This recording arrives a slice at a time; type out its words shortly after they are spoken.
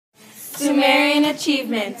Sumerian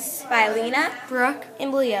Achievements by Lena, Brooke,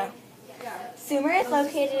 and Leah. Sumer is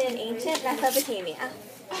located in ancient Mesopotamia.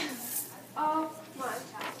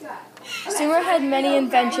 Sumer had many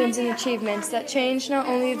inventions and achievements that changed not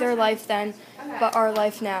only their life then, but our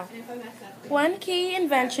life now. One key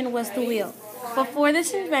invention was the wheel. Before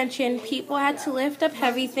this invention, people had to lift up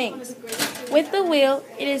heavy things. With the wheel,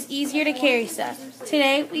 it is easier to carry stuff.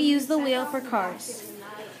 Today, we use the wheel for cars.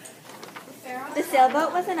 The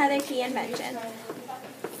sailboat was another key invention.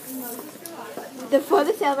 Before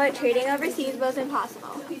the sailboat, trading overseas was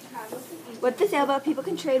impossible. With the sailboat, people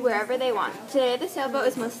can trade wherever they want. Today, the sailboat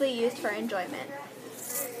is mostly used for enjoyment.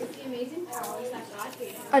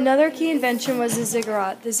 Another key invention was the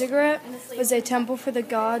ziggurat. The ziggurat was a temple for the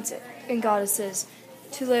gods and goddesses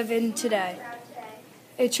to live in today.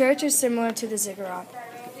 A church is similar to the ziggurat.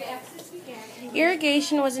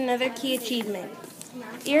 Irrigation was another key achievement.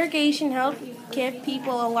 Irrigation helped give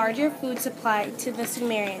people a larger food supply to the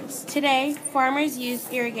Sumerians. Today, farmers use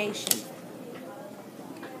irrigation.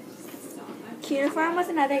 Cuneiform was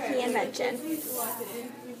another key invention.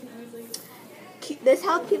 This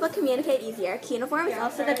helped people communicate easier. Cuneiform is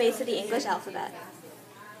also the base of the English alphabet.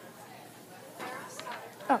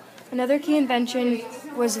 Another key invention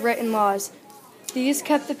was written laws. These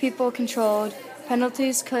kept the people controlled.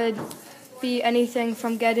 Penalties could be anything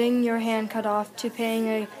from getting your hand cut off to paying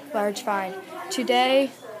a large fine. Today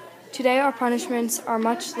our punishments are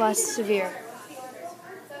much less severe.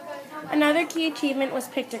 Another key achievement was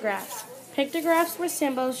pictographs. Pictographs were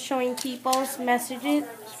symbols showing people's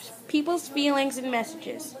feelings and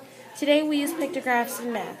messages. Today we use pictographs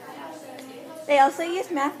in math. They also used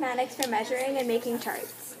mathematics for measuring and making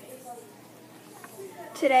charts.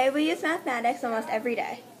 Today we use mathematics almost every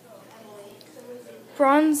day.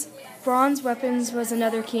 Bronze weapons was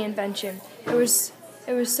another key invention. It was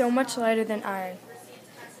so much lighter than iron.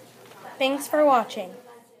 Thanks for watching.